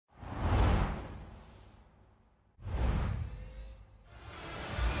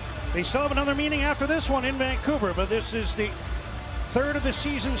They still have another meeting after this one in Vancouver, but this is the third of the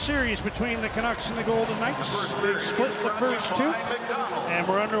season series between the Canucks and the Golden Knights. They've split the first two, and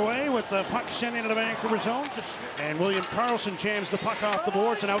we're underway with the puck sent into the Vancouver zone. And William Karlsson jams the puck off the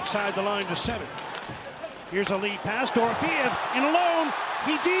boards and outside the line to center. Here's a lead pass. Dorofeev in alone.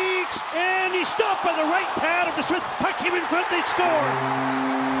 He dekes, and he's stopped by the right pad of DeSmith. Puck came in front, they scored.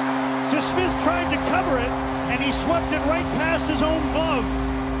 DeSmith tried to cover it, and he swept it right past his own glove.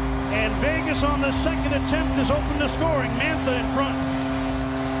 And Vegas on the second attempt is open to scoring. Mantha in front.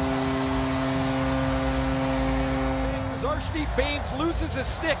 Archdeep Baines loses his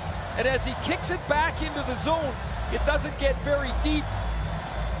stick, and as he kicks it back into the zone, it doesn't get very deep.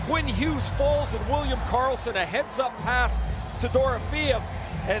 Quinn Hughes falls, and William Karlsson a heads-up pass to Dorofeev.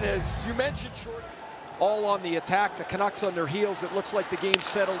 And as you mentioned, Short, all on the attack. The Canucks on their heels. It looks like the game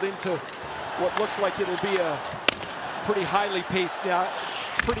settled into what looks like it'll be a pretty highly paced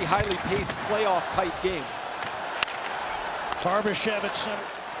playoff-type game. Barbashev at center.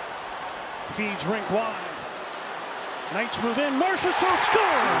 Feeds rink wide. Knights move in. Marchessault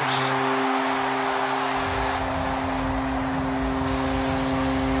scores!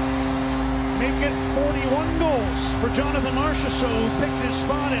 Make it 41 goals for Jonathan Marchessault, who picked his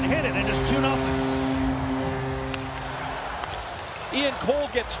spot and hit it, and it's 2-0. Ian Cole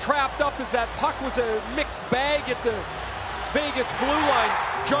gets trapped up as that puck was a mixed bag at the Vegas blue line.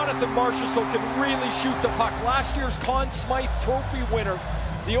 Jonathan Marchessault can really shoot the puck. Last year's Conn Smythe Trophy winner.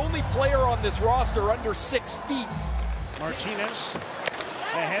 The only player on this roster under 6 feet. Martinez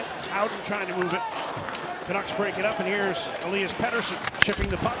ahead. Howden trying to move it. Canucks break it up, and here's Elias Pettersson chipping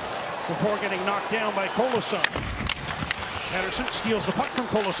the puck before getting knocked down by Kolesar. Pettersson steals the puck from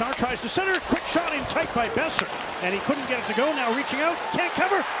Kolesar, tries to center, quick shot in tight by Besser, and he couldn't get it to go. Now reaching out, can't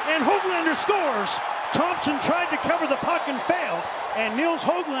cover, and Höglander scores. Thompson tried to cover the puck and failed, and Nils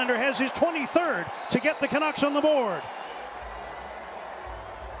Höglander has his 23rd to get the Canucks on the board.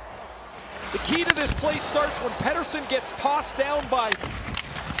 The key to this play starts when Pettersson gets tossed down by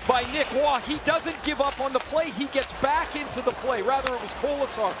Nick Waugh. He doesn't give up on the play. He gets back into the play. Rather, it was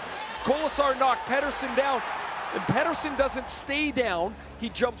Kolesar. Kolesar knocked Pettersson down, and Pettersson doesn't stay down. He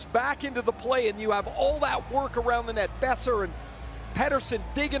jumps back into the play, and you have all that work around the net. Besser and Pettersson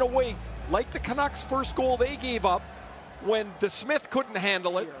digging away, like the Canucks' first goal they gave up when DeSmith couldn't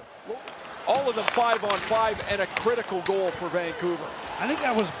handle it. All of them 5-on-5, and a critical goal for Vancouver. I think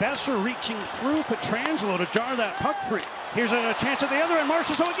that was Besser reaching through Pietrangelo to jar that puck free. Here's a chance at the other, and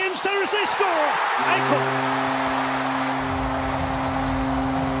Marchessault again stutters, they score! Eichel.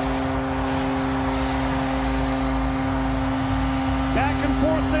 Back and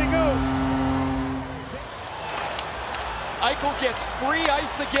forth they go. Eichel gets free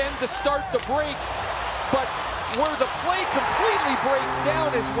ice again to start the break, but where the play completely breaks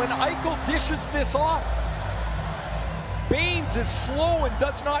down is when Eichel dishes this off. Baines is slow and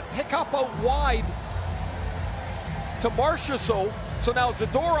does not pick up out wide to Marchessault. So now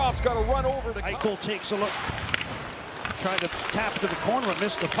Zadorov's got to run over to Eichel takes a look. Tried to tap to the corner but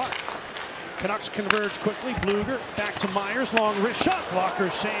missed the puck. Canucks converge quickly. Bluger back to Myers. Long wrist shot. Blocker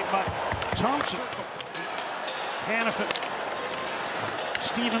saved by Thompson. Hanifin.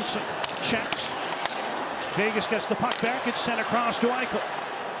 Stevenson checks. Vegas gets the puck back. It's sent across to Eichel.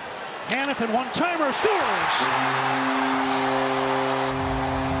 Hanifin, one-timer, scores!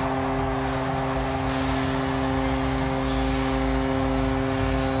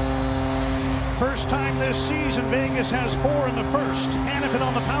 First time this season, Vegas has 4 in the first. Hanifin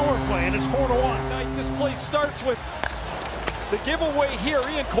on the power play, and it's 4-1. This play starts with the giveaway here.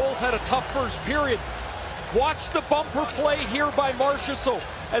 Ian Cole's had a tough first period. Watch the bumper play here by Marchessault.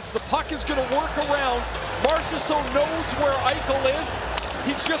 As the puck is going to work around, Marchessault knows where Eichel is.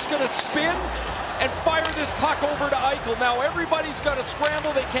 He's just going to spin and fire this puck over to Eichel. Now everybody's got to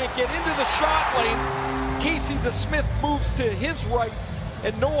scramble. They can't get into the shot lane. Casey DeSmith moves to his right,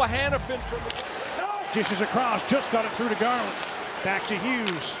 and Noah Hanifin from the... Dishes across, just got it through to Garland. Back to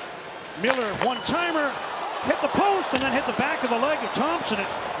Hughes. Miller, one-timer, hit the post and then hit the back of the leg of Thompson. It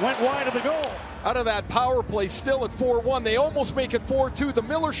went wide of the goal. Out of that power play, still at 4-1. They almost make it 4-2. The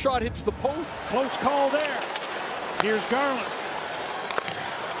Miller shot hits the post. Close call there. Here's Garland.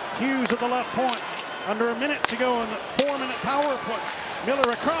 Hughes at the left point. Under a minute to go in the 4-minute power play.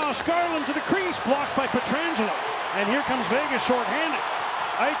 Miller across, Garland to the crease, blocked by Pietrangelo. And here comes Vegas shorthanded.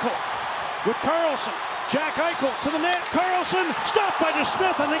 Eichel with Karlsson. Jack Eichel to the net. Karlsson stopped by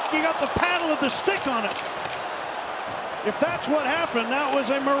DeSmith. I think he got the paddle of the stick on it. If that's what happened, that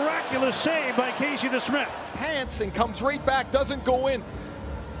was a miraculous save by Casey DeSmith. Pants and comes right back, doesn't go in.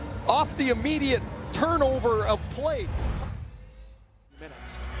 Off the immediate turnover of play.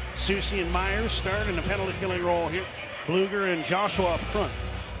 Susie and Myers start in a penalty killing role here. Bluger and Joshua up front.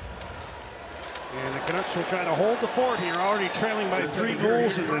 And the Canucks will try to hold the fort here, already trailing by 3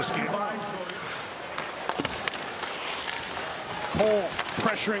 goals in this game. Cole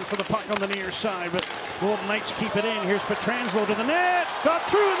pressuring for the puck on the near side, but Golden Knights keep it in. Here's Pietrangelo to the net. Got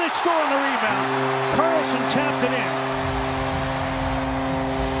through and they score on the rebound. Carlson tapped it in.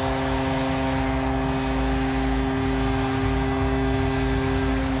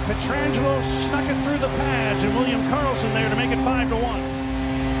 Pietrangelo snuck it through the pads, and William Karlsson there to make it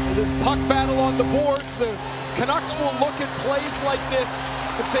 5-1. This puck battle on the boards, the Canucks will look at plays like this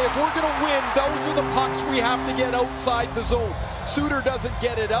and say, if we're going to win, those are the pucks we have to get outside the zone. Suter doesn't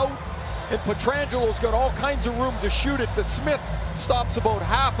get it out, and Pietrangelo's got all kinds of room to shoot it. The Smith stops about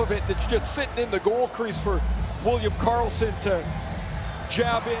half of it, and it's just sitting in the goal crease for William Karlsson to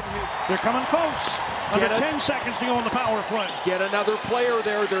jab in. They're coming close. Under 10 seconds to go on the power play. Get another player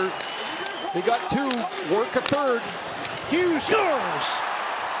there. They got 2. Work a third. Hughes scores.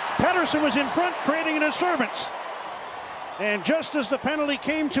 Pettersson was in front, creating a disturbance. And just as the penalty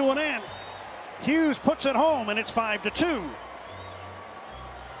came to an end, Hughes puts it home, and it's 5-2.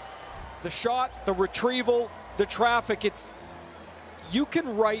 The shot, the retrieval, the traffic, you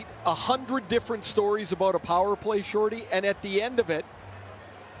can write 100 different stories about a power play, Shorty, and at the end of it,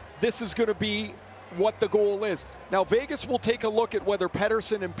 this is going to be what the goal is. Now, Vegas will take a look at whether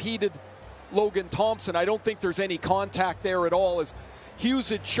Pettersson impeded Logan Thompson. I don't think there's any contact there at all as Hughes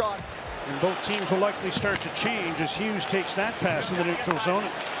had shot. And both teams will likely start to change as Hughes takes that pass in the neutral zone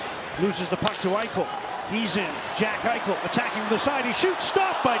and loses the puck to Eichel. He's in. Jack Eichel attacking the side. He shoots,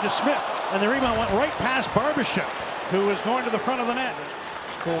 stopped by DeSmith. And the rebound went right past Barbashev, who was going to the front of the net.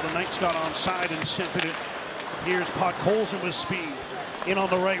 Golden Knights got onside and sent it. Here's Podkolzin with speed. In on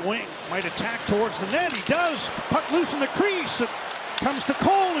the right wing. Might attack towards the net. He does. Puck loose in the crease. It comes to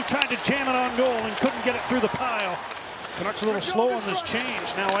Cole, who tried to jam it on goal and couldn't get it through the pile. Canucks a little slow on this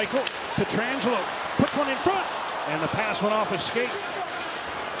change. Now Eichel, Pietrangelo puts one in front, and the pass went off his skate.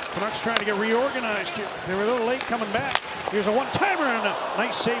 Canucks trying to get reorganized here. They were a little late coming back. Here's a one-timer and a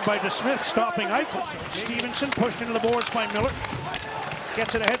nice save by DeSmith, stopping Eichel. Stevenson pushed into the boards by Miller.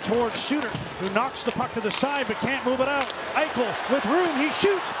 Gets it ahead towards Suter, who knocks the puck to the side but can't move it out. Eichel with room, he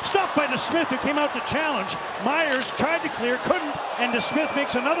shoots, stopped by DeSmith, who came out to challenge. Myers tried to clear, couldn't, and DeSmith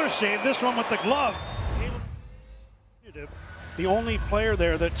makes another save, this one with the glove. The only player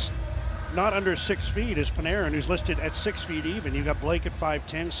there that's not under 6 feet is Panarin, who's listed at 6 feet even. You've got Blake at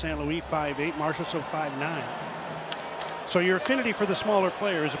 5'10", St. Louis 5'8", Marchessault 5'9". So your affinity for the smaller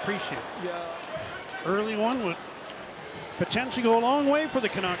player is appreciated. Yeah. Early one would potentially go a long way for the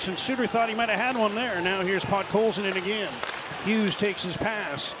Canucks, and Suter thought he might have had one there. Now here's Podkolzin in again. Hughes takes his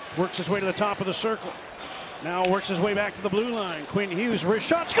pass, works his way to the top of the circle. Now works his way back to the blue line. Quinn Hughes, wrist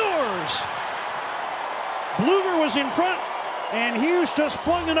shot, scores! Bluger was in front, and Hughes just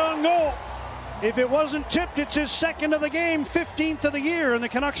flung it on goal. If it wasn't tipped, it's his 2nd of the game, 15th of the year, and the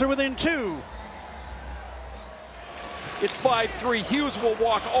Canucks are within 2. It's 5-3. Hughes will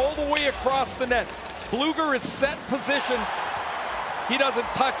walk all the way across the net. Bluger is set position. He doesn't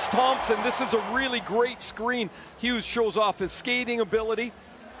touch Thompson. This is a really great screen. Hughes shows off his skating ability.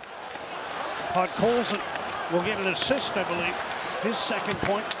 Podkolzin will get an assist, I believe. His 2nd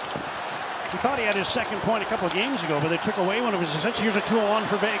point. He thought he had his 2nd point a couple of games ago, but they took away one of his assists. Here's a 2-on-1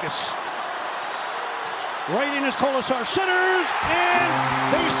 for Vegas. Right in is Kolasar, centers,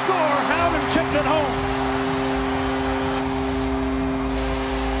 and they score. Howden chipped it home.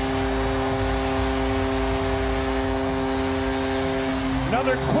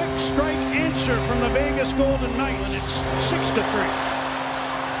 Another quick strike answer from the Vegas Golden Knights. It's 6-3.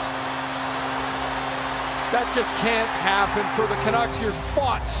 That just can't happen for the Canucks. You've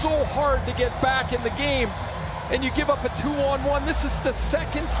fought so hard to get back in the game, and you give up a 2-on-1. This is the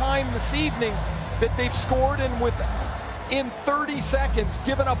 2nd time this evening that they've scored, and in 30 seconds,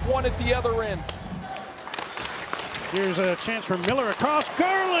 given up one at the other end. Here's a chance for Miller across.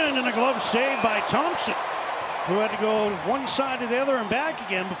 Garland, and a glove save by Thompson, who had to go one side to the other and back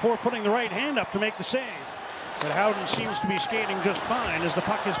again before putting the right hand up to make the save. But Howden seems to be skating just fine as the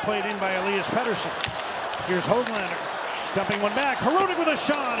puck is played in by Elias Pettersson. Here's Höglander, dumping one back. Herodic with a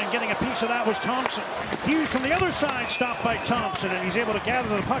shot, and getting a piece of that was Thompson. Hughes from the other side, stopped by Thompson, and he's able to gather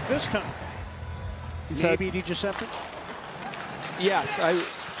the puck this time. Maybe Di Giuseppe? Yes,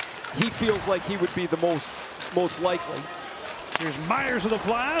 he feels like he would be the most likely. Here's Myers with a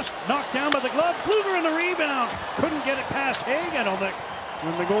blast, knocked down by the glove. Bluger in the rebound. Couldn't get it past Haig, I don't think.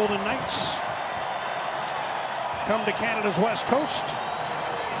 When the Golden Knights come to Canada's West Coast.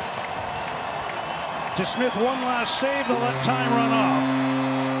 DeSmith one last save to let time run off.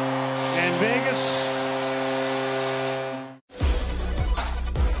 Vegas.